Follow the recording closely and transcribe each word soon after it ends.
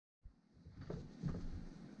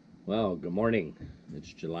Well, good morning.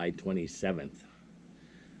 It's July 27th.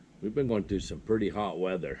 We've been going through some pretty hot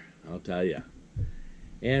weather, I'll tell you.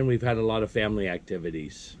 And we've had a lot of family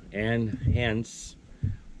activities, and hence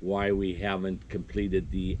why we haven't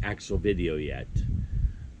completed the actual video yet.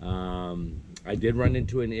 I did run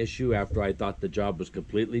into an issue after I thought the job was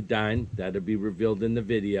completely done. That'll be revealed in the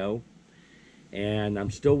video. And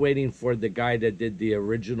I'm still waiting for the guy that did the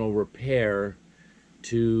original repair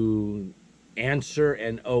to answer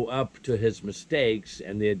and owe up to his mistakes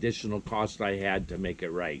and the additional cost I had to make it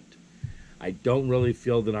right. I don't really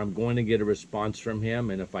feel that I'm going to get a response from him,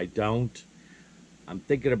 and if I don't, I'm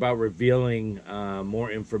thinking about revealing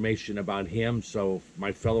more information about him so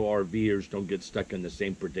my fellow RVers don't get stuck in the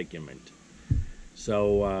same predicament.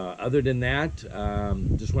 So other than that,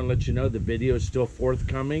 just want to let you know the video is still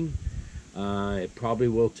forthcoming. It probably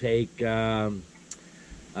will take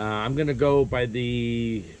I'm going to go by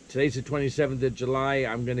today's the 27th of July.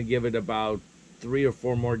 I'm going to give it about 3 or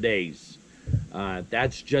 4 more days.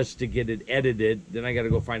 That's just to get it edited. Then I got to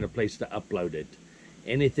go find a place to upload it.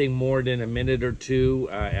 Anything more than a minute or two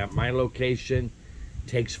at my location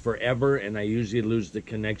takes forever, and I usually lose the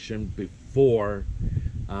connection before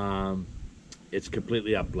it's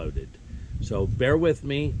completely uploaded. So bear with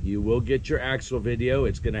me. You will get your actual video.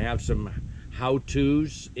 It's going to have some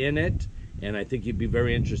how-tos in it, and I think you'd be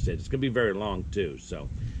very interested. It's going to be very long too. So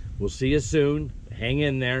we'll see you soon. Hang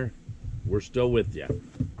in there. We're still with you.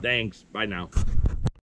 Thanks. Bye now.